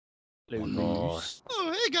Moose.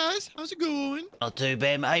 Oh, hey guys, how's it going? Not too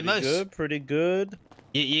bad, mate. Hey, Moose. Good, pretty good.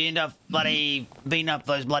 You end up bloody beating up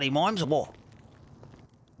those bloody mimes or what?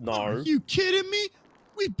 No. Are you kidding me?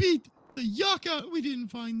 We beat the yuck out. We didn't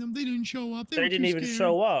find them. They didn't show up. They didn't even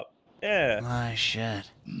show up. Yeah. Oh, shit.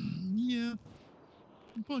 Yeah.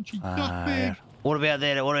 A bunch of duckbag. What about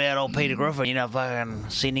that? What about old Peter Griffin? You know, fucking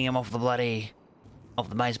sending him off the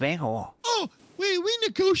maze bank or what? Oh, wait, we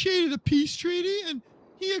negotiated a peace treaty and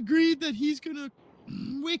he agreed that he's gonna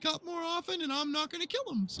wake up more often and I'm not gonna kill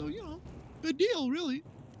him. So, you know, good deal, really.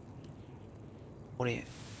 What do you...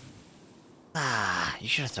 you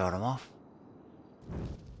should have thrown him off.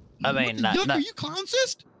 I mean, what the yuck, are you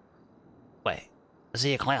clowncist? Wait, is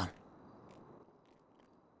he a clown?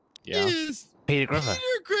 Yeah. Yes. Peter Griffin.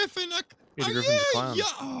 Peter Griffin. Peter Griffin's a clown. Yeah.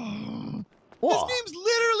 Oh. What? His name's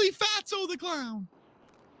literally Fatso the Clown.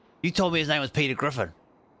 You told me his name was Peter Griffin,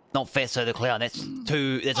 not Fatso the Clown. That's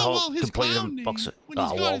two. That's a whole well, his complete clown name, box. when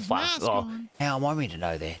he's got his fuck. mask Oh, on. how am I meant to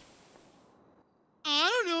know that?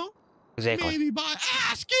 I don't know. Exactly. Maybe by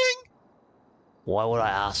asking. Why would I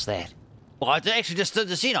ask that? Well, I actually just did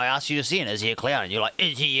the scene. I asked you to see it. Is he a clown? And you're like,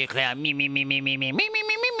 is he a clown? Me,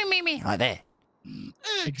 like that.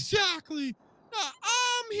 Exactly.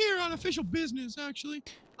 I'm here on official business, actually.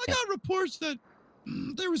 I got reports that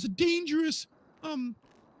there was a dangerous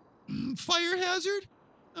fire hazard.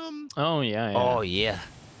 Oh, yeah. Oh, yeah.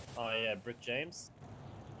 Oh, yeah, Brick James.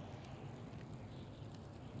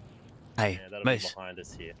 Hey, Yeah, that'll Moose, be behind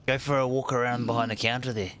us here. go for a walk around behind the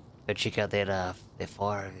counter there. Go check out that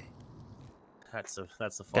fire over there. That's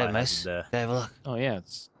a fire Go, Moose. hazard there. Go have a look. Oh, yeah,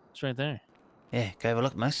 it's right there. Yeah, go have a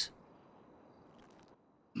look, Moose.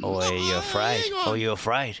 Or are you afraid? hang Or on. are you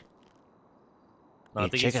afraid? No, I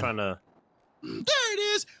think he's trying to... There it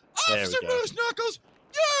is. There we Officer go. Moose Knuckles,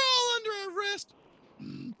 you're all under arrest.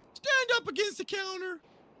 Stand up against the counter.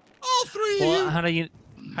 All three of Well, you.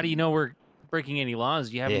 how do you know we're breaking any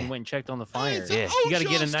laws? You haven't Yeah. went and checked on the fire. It's a Yeah. You got to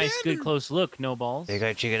get a OSHA nice, good, standard. close look. No balls. Yeah,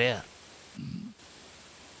 go check it out.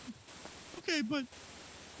 Okay, but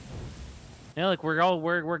Yeah, like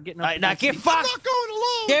we're getting up. Hey, now against get the- I'm fucked! not going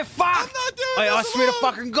alone. Get fucked! I'm not doing Hey, I this swear to alone.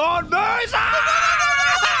 fucking God, Moose!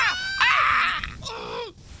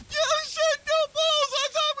 You said no balls. I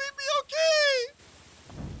thought we'd be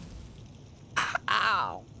okay.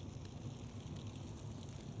 Ow!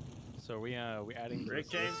 So we adding Brick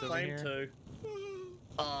this James over claim here? 2.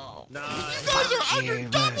 Oh. No. You guys are you,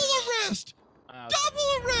 underdone.